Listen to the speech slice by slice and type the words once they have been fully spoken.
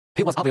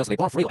He was obviously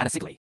born frail and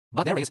sickly,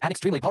 but there is an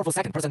extremely powerful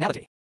second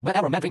personality.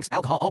 Whenever man drinks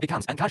alcohol or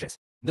becomes unconscious,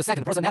 the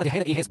second personality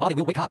hidden in his body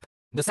will wake up.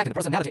 The second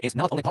personality is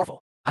not only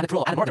powerful and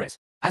cruel and murderous.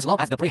 As long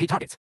as the prey he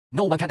targets,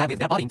 no one can die with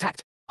their body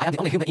intact. I am the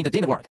only human in the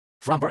demon world.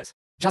 From birth,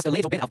 just a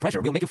little bit of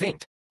pressure will make you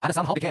faint, and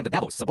somehow became the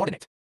devil's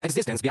subordinate.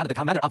 Existence beyond the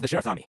commander of the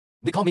sheriff's army.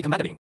 They call me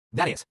Commander Bing.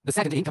 That is, the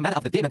second in command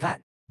of the demon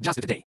clan.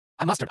 Just today,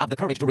 I mustered up the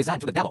courage to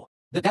resign to the devil.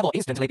 The devil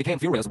instantly became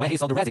furious when he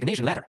saw the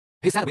resignation letter.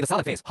 He said with a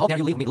solid face, "How dare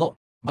you leave me alone?"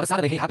 But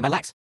suddenly he hugged my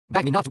legs,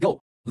 begged me not to go.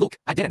 Look,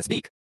 I didn't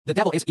speak. The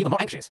devil is even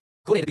more anxious.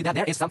 Could it be that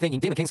there is something in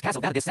Demon King's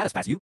castle that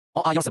dissatisfies you?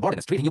 Or are your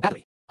subordinates treating you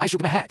badly? I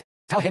shook my head.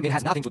 Tell him it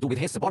has nothing to do with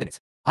his subordinates.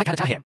 I can't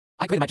tell him.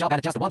 I quit my job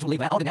and just want to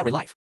live an ordinary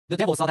life. The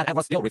devil saw that I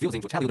was still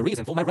refusing to tell you the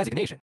reason for my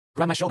resignation.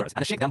 Grab my shoulders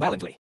and shake them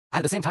violently.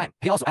 At the same time,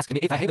 he also asked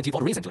me if I haven't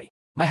evolved recently.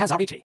 My hands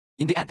are itchy.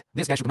 In the end,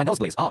 this guy shook my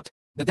nosebleeds out.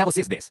 The devil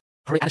sees this.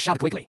 Hurry and shout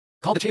quickly.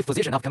 Call the chief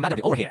physician of Commander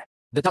over here.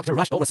 The doctor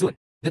rushed over soon.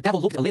 The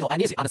devil looked a little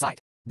uneasy on the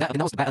side.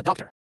 Diagnosed by a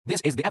doctor.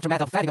 This is the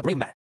aftermath of fighting a brave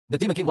man. The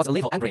Demon King was a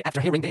little angry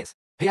after hearing this.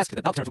 He asked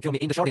the doctor to kill me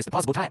in the shortest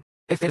possible time.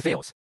 If it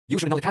fails, you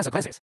should know the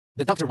consequences.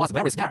 The doctor was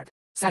very scared.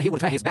 Said he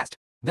would try his best.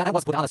 Then I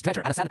was put on a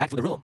stretcher and sent back to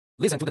the room.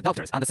 Listen to the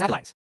doctors on the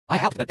sidelines. I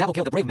helped the devil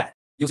kill the brave man.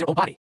 Use your own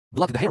body.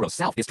 Block the hero's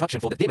self-destruction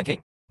for the Demon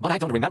King. But I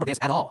don't remember this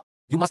at all.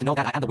 You must know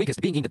that I am the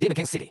weakest being in the Demon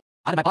King's city.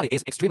 And my body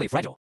is extremely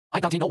fragile. I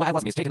don't know why I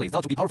was mistakenly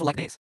thought to be powerful like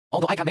this.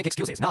 Although I can make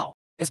excuses now.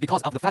 It's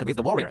because of the fight with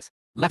the warriors.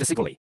 Left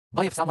secretly.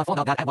 But if someone found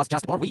out that I was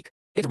just born weak,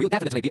 it will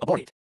definitely be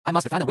aborted. I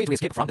must find a way to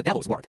escape from the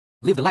devil's world.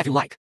 Live the life you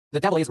like. The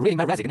devil is reading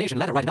my resignation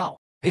letter right now.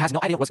 He has no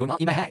idea what's going on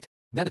in my head.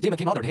 Then the Demon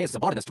King ordered his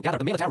subordinates to gather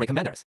the military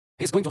commanders.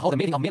 He's going to hold a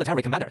meeting of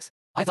military commanders.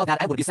 I thought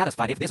that I would be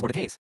satisfied if this were the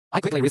case.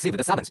 I quickly received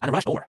the summons and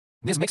rushed over.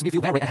 This makes me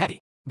feel very unhappy,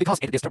 because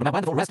it disturbed my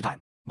wonderful rest time.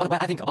 But when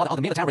I think about all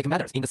the military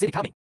commanders in the city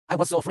coming, I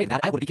was so afraid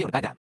that I would be killed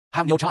by them.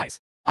 Have no choice.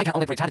 I can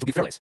only pretend to be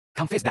fearless.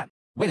 Come face them.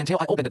 Wait until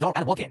I open the door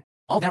and walk in.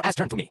 All their eyes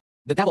turn to me.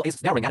 The devil is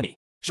staring at me,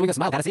 showing a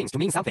smile that seems to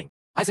mean something.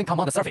 I think I'm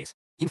on the surface.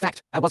 In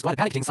fact, I was quite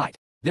panicked inside.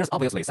 There's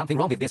obviously something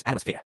wrong with this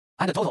atmosphere.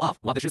 And the total of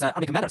what the Shuzan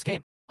army commanders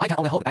came. I can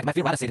only hold back my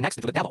fear while sitting next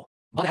to the devil.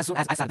 But as soon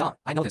as I sat down,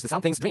 I noticed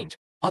something strange.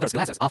 Others'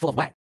 glasses are full of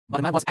wine,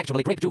 but mine was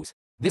actually grape juice.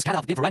 This kind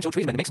of differential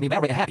treatment makes me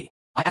very unhappy.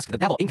 I asked the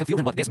devil in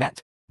confusion what this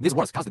meant. These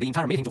words caused the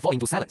entire meeting to fall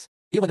into silence.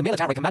 Even the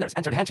military commanders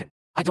entered tension.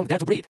 I don't dare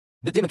to breathe.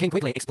 The Demon King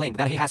quickly explained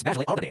that he has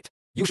specially ordered it.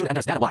 You should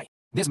understand why.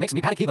 This makes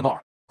me panic even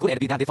more. Could it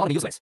be that they found me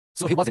useless?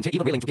 So he wasn't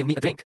even willing to give me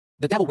a drink.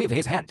 The devil waved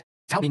his hand.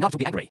 Tell me not to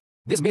be angry.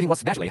 This meeting was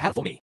specially held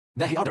for me.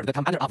 Then he ordered the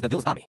commander of the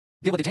Dose army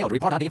give a detailed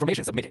report on the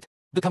information submitted.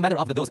 The commander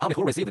of the Dose army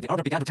who received the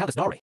order began to tell the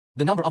story.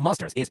 The number of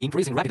monsters is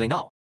increasing rapidly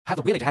now. Half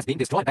the village has been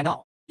destroyed by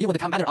now. Even the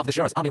commander of the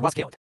sheriff's army was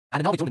killed.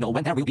 And now we don't know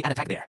when there will be an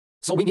attack there.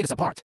 So we need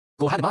support.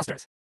 Go ahead,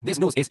 monsters. This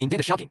news is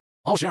indeed shocking.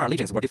 All Shire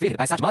legions were defeated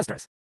by such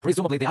monsters.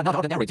 Presumably they are not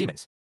ordinary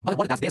demons. But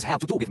what does this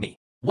have to do with me?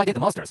 Why did the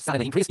monsters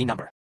suddenly increase in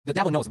number? The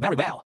devil knows very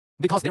well.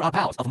 Because there are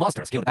piles of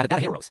monsters killed by the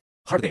dead heroes.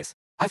 Heard this.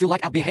 I feel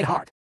like I've been hit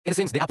hard. It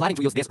seems they are planning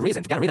to use this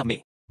reason to get rid of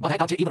me. But I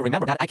don't even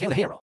remember that I killed a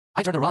hero.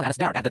 I turned around and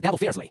stared at the devil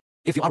fiercely.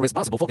 If you are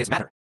responsible for this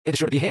matter, it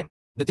should be him.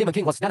 The Demon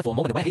King was stunned for a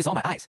moment when he saw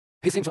my eyes.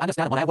 He seemed to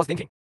understand what I was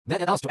thinking.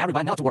 Then announced to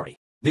everyone not to worry.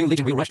 The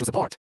Legion will rush to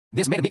support.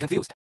 This made me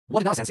confused.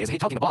 What nonsense is he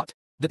talking about?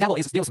 The devil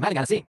is still smiling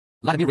and saying,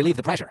 "Let me relieve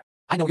the pressure.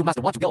 I know you must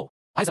want to go."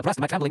 I suppressed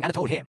my trembling and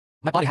told him,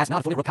 "My body has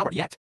not fully recovered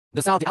yet."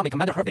 The Saudi army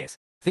commander heard this.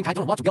 Think I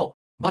don't want to go.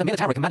 But a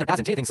military commander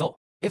doesn't think so.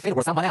 If it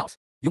were someone else,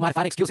 you might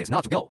find excuses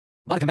not to go.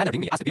 But Commander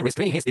Bing must be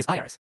restraining his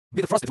desires.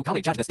 Be the first to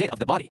calmly judge the state of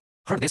the body.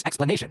 Heard this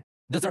explanation.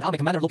 The third army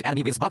commander looked at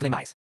me with sparkling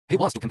eyes. He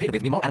wants to compete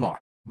with me more and more.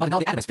 But now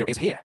the atmosphere is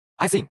here.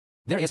 I think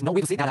there is no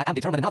way to see that I am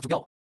determined not to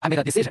go. I made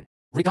a decision,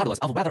 regardless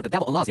of whether the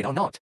devil allows it or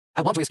not.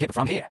 I want to escape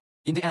from here.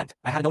 In the end,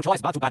 I had no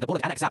choice but to bite the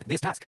bullet and accept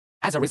this task.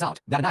 As a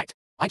result, that night,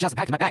 I just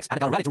packed my bags and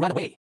got ready to run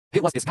away. He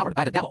was discovered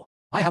by the devil.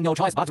 I have no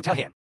choice but to tell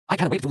him. I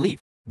can't wait to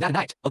leave. That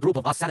night, a group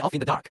of us set off in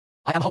the dark.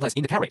 I am hopeless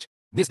in the carriage.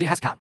 This day has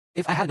come.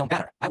 If I had known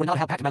better, I would not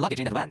have packed my luggage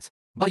in advance.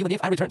 But even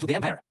if I return to the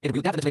Empire, it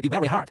will definitely be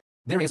very hard.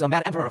 There is a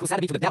mad emperor who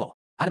sent me to the devil,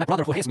 and my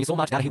brother who hates me so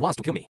much that he wants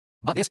to kill me.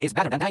 But this is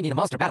better than dying in a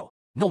monster battle.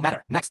 No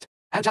matter. Next,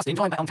 I'll just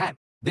enjoy my own time.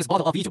 This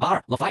bottle of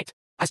Ijubar, Lafite.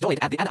 I stole it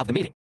at the end of the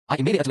meeting. I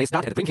immediately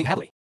started drinking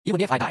heavily.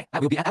 Even if I die, I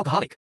will be an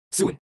alcoholic.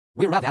 Soon,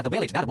 we arrived at the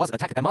village that was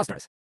attacked by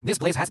monsters. This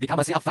place has become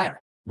a sea of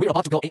fire. We're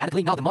about to go in and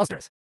clean out the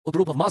monsters. A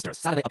group of monsters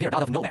suddenly appeared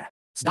out of nowhere,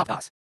 stopped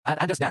us, and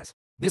understands.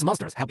 These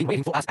monsters have been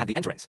waiting for us at the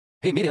entrance.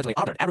 He immediately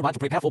ordered everyone to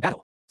prepare for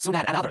battle.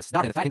 Sunat and others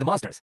started fighting the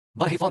monsters,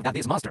 but he found that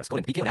these monsters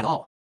couldn't be killed at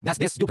all. That's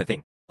this stupid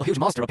thing. A huge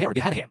monster appeared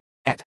behind him.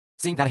 Ed,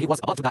 seeing that he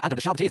was about to die under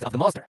the sharp teeth of the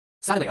monster,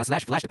 suddenly a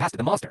slash flashed past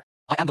the monster.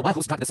 I am the one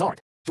who struck the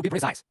sword. To be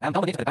precise, I am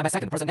dominated by my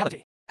second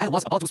personality. Ed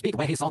was about to speak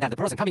when he saw that the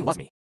person coming was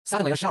me.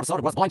 Suddenly a sharp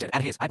sword was pointed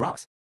at his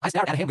eyebrows. I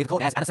stared at him with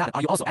cold eyes and said,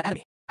 "Are you also an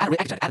enemy?" I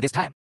reacted at this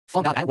time.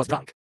 Found out I was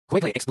drunk.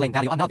 Quickly explained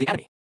that you are not the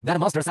enemy. Then a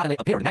monster suddenly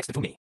appeared next to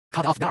me.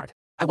 Caught off guard,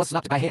 I was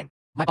slapped by him.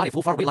 My body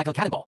flew far away like a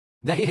cannonball.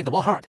 Then he hit the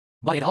wall hard.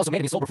 But it also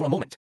made me sober for a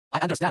moment. I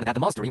understand that the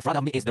monster in front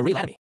of me is the real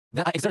enemy.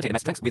 Then I exerted my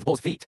strength with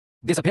both feet.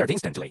 Disappeared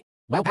instantly.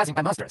 While passing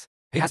by monsters,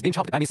 he has been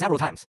chopped by me several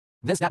times.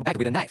 Then stabbed back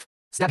with a knife.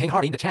 Stabbed him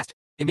hard in the chest.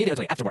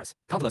 Immediately afterwards,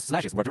 countless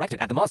slashes were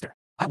directed at the monster.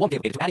 I won't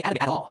give it to any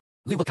enemy at all.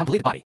 Leave a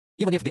complete body.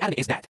 Even if the enemy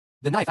is dead,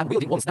 the knife I'm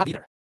wielding won't stop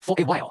either. For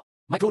a while,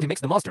 my cruelty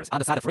makes the monsters on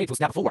the side afraid to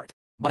step forward.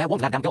 But I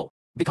won't let them go,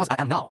 because I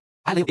am now.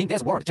 I live in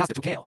this world just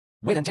to kill.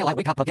 Wait until I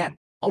wake up again.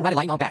 Already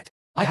lying on bed,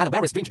 I had a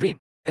very strange dream.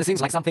 It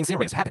seems like something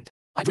serious happened.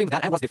 I dreamed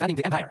that I was defending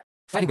the empire,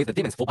 fighting with the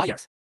demons for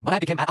years. But I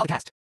became an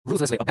outcast,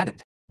 ruthlessly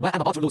abandoned. When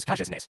I'm about to lose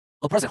consciousness,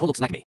 a person who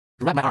looks like me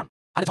grabbed my arm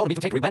and told me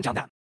to take revenge on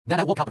them. Then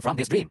I woke up from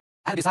this dream,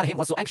 and beside him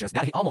was so anxious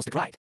that he almost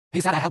cried. He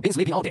said I have been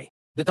sleeping all day.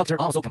 The doctor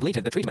also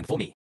completed the treatment for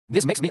me.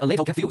 This makes me a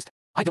little confused.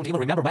 I don't even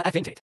remember when I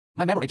fainted.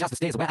 My memory just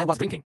stays when I was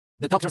drinking.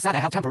 The doctor said I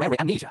have temporary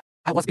amnesia.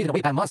 I was beaten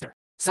away by a monster,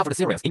 suffered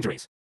serious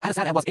injuries, and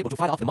said I was able to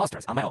fight off the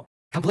monsters on my own.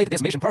 Complete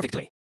this mission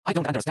perfectly. I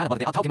don't understand what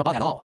they are talking about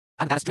at all.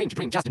 And that strange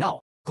dream just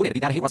now. Could it be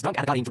that he was drunk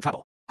and got into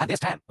trouble? At this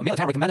time, a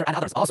military commander and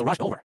others also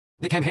rushed over.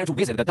 They came here to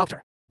visit the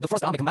doctor. The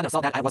first army commander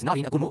saw that I was not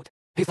in a good mood.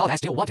 He thought I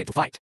still wanted to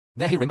fight.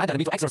 Then he reminded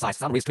me to exercise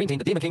some restraint in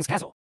the Demon King's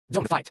castle.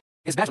 Don't fight.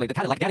 Especially the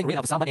kind like getting rid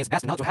of someone is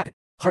best not to happen.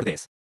 Heard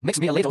this. Makes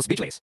me a little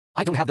speechless.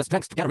 I don't have the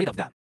strength to get rid of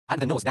them.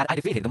 And the news that I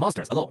defeated the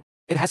monsters alone.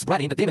 It has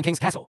spread in the Demon King's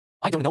castle.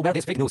 I don't know where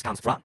this fake news comes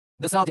from.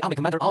 The Saudi army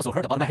commander also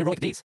heard about my heroic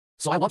deeds.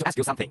 So I want to ask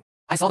you something.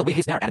 I saw the way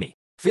he stared at me,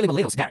 feeling a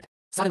little scared.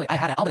 Suddenly I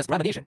had an ominous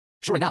premonition.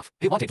 Sure enough,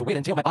 he wanted to wait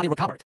until my body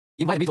recovered.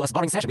 Invited me to a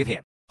sparring session with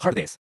him. Heard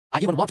this. I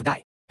even want to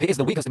die. He is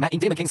the weakest man in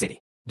Demon King City.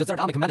 The third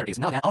army commander is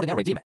not an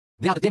ordinary demon.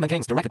 They are the Demon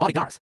King's direct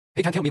bodyguards.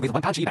 He can kill me with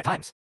one punch even at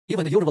times.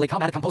 Even the usually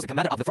calm and composed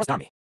commander of the first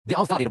army. They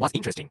all thought it was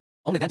interesting.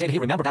 Only then did he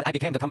remember that I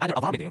became the commander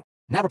of army.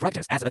 Never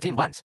practiced as a team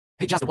once.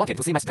 He just wanted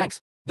to see my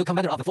strengths. The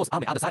commander of the fourth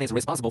army on the side is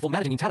responsible for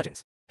managing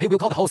intelligence. He will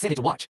call the whole city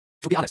to watch.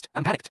 To be honest,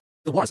 I'm panicked.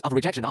 The words of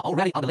rejection are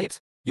already on the lips.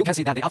 You can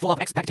see that they are full of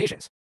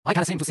expectations. I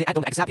can't seem to say I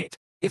don't accept it.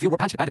 If you were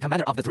punched by the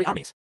commander of the three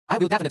armies, I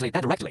will definitely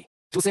die directly.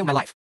 To save my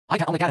life, I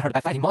can only get hurt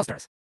by fighting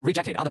monsters.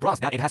 Rejected on the grounds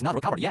that it has not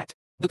recovered yet.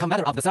 The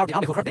commander of the Saudi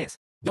army who heard this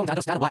don't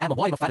understand why I'm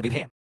avoiding a fight with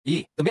him.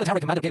 The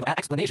military commander gave an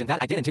explanation that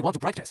I didn't want to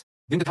practice.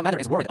 Then the commander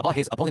is worried about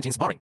his opponent in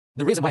sparring.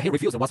 The reason why he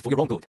refused was for your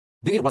own good.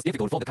 Then it was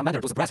difficult for the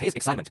commander to suppress his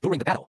excitement during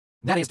the battle.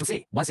 That is to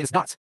say, once it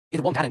starts,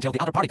 it won't end until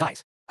the other party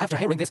dies. After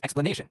hearing this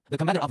explanation, the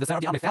commander of the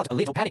Saudi army felt a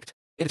little panicked.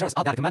 It turns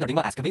out that commander did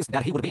not as convinced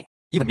that he would be.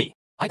 Even me.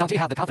 I don't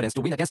have the confidence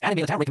to win against any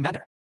military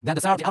commander. Then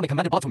the Saudi army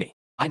commander bowed to me.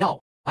 I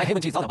know. I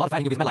haven't thought about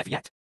fighting you with my life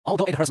yet.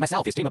 Although it hurts my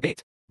self-esteem a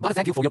bit. But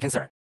thank you for your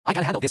concern. I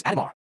can handle this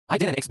anymore. I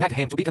didn't expect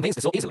him to be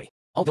convinced so easily.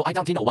 Although I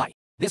don't know why.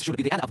 This should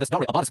be the end of the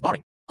story about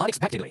sparring.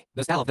 Unexpectedly,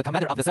 the style of the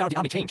commander of the Saudi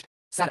army changed.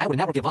 Said I will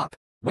never give up.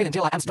 Wait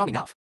until I am strong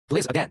enough.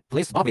 Please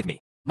spar with me.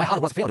 My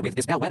heart was filled with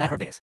despair when I heard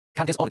this.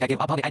 Can this old guy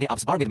give up on the idea of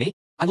sparring with me?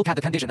 I look at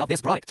the condition of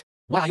this product.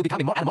 Why are you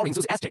becoming more and more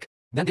enthusiastic?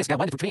 Then this guy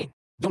wanted to train.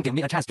 Don't give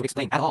me a chance to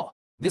explain at all.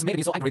 This made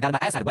me so angry that my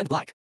eyesight went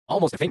black.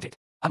 Almost fainted.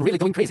 I'm really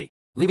going crazy.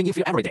 Living in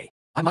fear every day.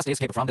 I must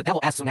escape from the devil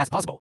as soon as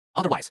possible.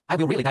 Otherwise, I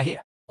will really die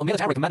here. A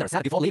military commander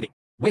said before leaving.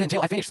 Wait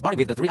until I finish sparring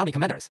with the three army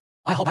commanders.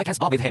 I hope I can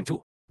spar with him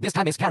too. This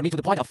time is scared me to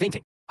the point of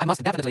fainting. I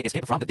must definitely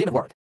escape from the demon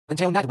world.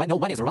 Until night when no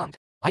one is around.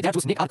 I dare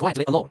to sneak out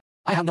quietly alone.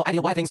 I have no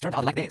idea why things turned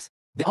out like this.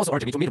 They also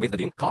urged me to meet with the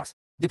demon cars.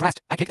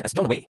 Depressed, I kicked a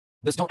stone away.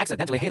 The stone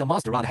accidentally hit a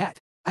monster on the head.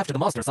 After the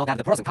monster saw that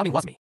the person coming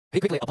was me, he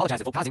quickly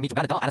apologized for causing me to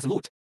bend down and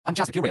salute. I'm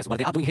just curious what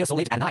they are doing here so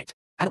late at night.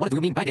 And what do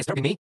you mean by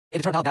disturbing me?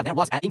 It turned out that there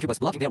was an incubus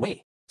blocking their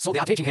way. So they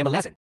are teaching him a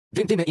lesson.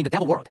 Dream demon in the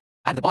devil world.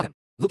 At the bottom,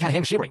 look at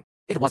him shivering.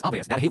 It was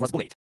obvious that he was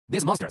bullied.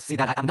 These monsters see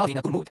that I am not in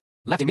a good mood.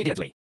 Left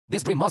immediately.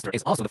 This dream monster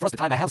is also the first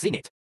time I have seen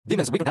it.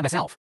 Demons weaker than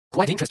myself.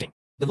 Quite interesting.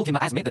 The look in my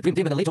eyes made the dream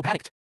demon a little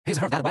panicked. He's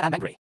heard that when I'm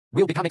angry,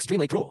 we'll become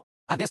extremely cruel.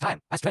 At this time,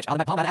 I stretched out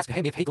my palm and asked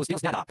him if he could still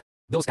stand up.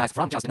 Those guys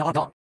from just now are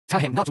gone. Tell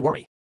him not to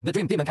worry. The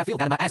dream demon can feel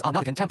that my eyes are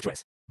not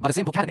contemptuous, but a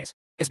simple kindness.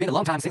 It's been a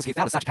long time since he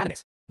felt such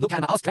kindness. Look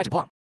at my outstretched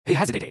palm. He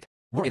hesitated,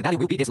 worried that he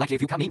will be disliked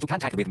if you come into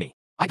contact with me.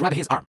 I grabbed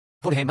his arm,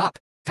 pulled him up.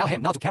 Tell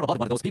him not to care about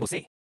what those people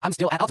say. I'm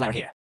still an outlier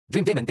here.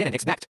 Dream demon didn't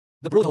expect.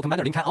 The brutal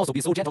commander can also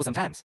be so gentle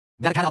sometimes.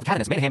 That kind of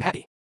kindness made him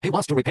happy. He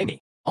wants to repay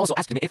me. Also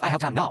asked me if I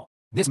have time now.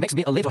 This makes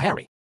me a little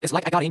hairy. It's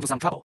like I got into some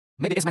trouble.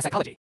 Maybe it's my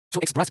psychology. To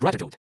express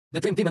gratitude, the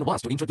dream demon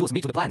wants to introduce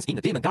me to the plants in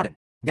the demon garden.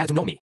 Get to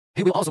know me.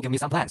 He will also give me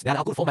some plants that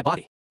are good for my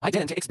body. I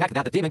didn't expect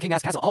that the Demon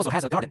King's castle also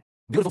has a garden.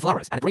 Beautiful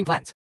flowers and green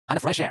plants.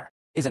 And fresh air.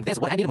 Isn't this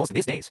what I need most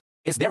these days?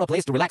 Is there a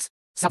place to relax?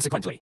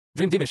 Subsequently,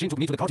 Dream Demon Shin took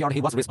me to the courtyard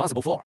he was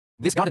responsible for.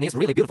 This garden is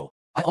really beautiful.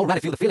 I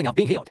already feel the feeling of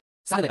being healed.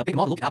 Suddenly a big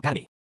mom looked up at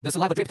me. The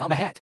saliva dripped on my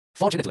head.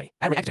 Fortunately,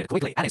 I reacted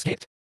quickly and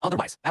escaped.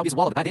 Otherwise, I'll be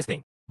swallowed by this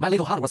thing. My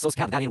little heart was so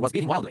scared that it was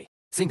beating wildly.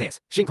 Seeing this,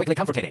 Shin quickly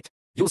comforted it.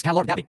 Use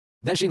Lord dabbing.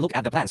 Then Shin looked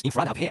at the plants in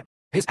front of him.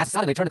 His eyes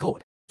suddenly turned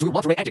cold. Do you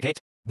want to re-educate?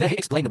 Then he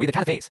explained with a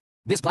cat face.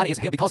 This plant is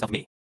here because of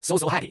me. So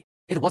happy.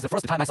 It was the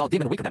first time I saw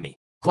demon weaker than me.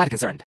 Quite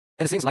concerned.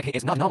 It seems like he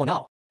is not normal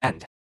now.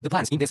 And the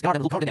plants in this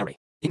garden look ordinary.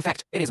 In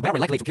fact, it is very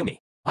likely to kill me.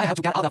 I have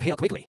to get out of here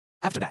quickly.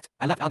 After that,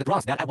 I left on the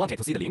grounds that I wanted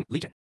to see the Ling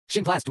Legion.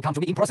 Shin plans to come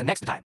to me in person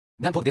next time.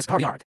 Then put this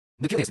courtyard.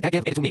 The curious guy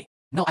gave it to me.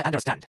 Now I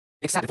understand.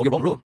 Except for your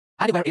own room.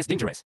 Anywhere is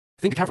dangerous.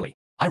 Think carefully.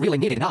 I really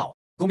need it now.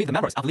 Go meet the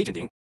members of Legion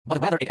Ding.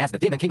 But whether it as the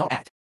Demon King or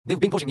at, they've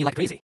been pushing me like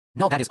crazy.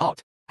 Now that is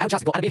out. I'll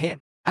just go and meet him.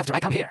 After I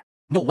come here,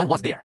 no one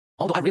was there.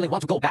 Although I really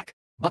want to go back.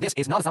 But this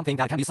is not something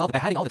that can be solved by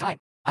hiding all the time.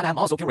 And I'm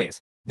also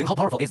curious. Then how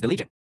powerful is the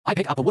Legion? I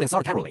picked up a wooden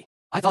sword casually.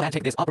 I thought I'd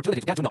take this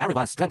opportunity to get to know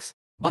everyone's strengths.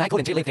 but I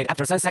couldn't lift it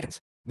after 7 seconds.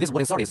 This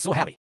wooden sword is so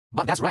heavy.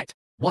 But that's right.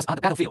 Was on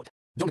the battlefield.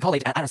 Don't call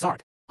it an iron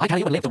sword. I can't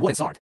even lift the wooden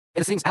sword.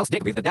 It seems I'll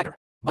stick with the dagger.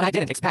 But I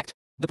didn't expect.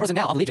 The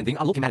personnel of Legion Thing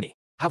are looking at me.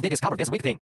 Have they discovered this weak thing?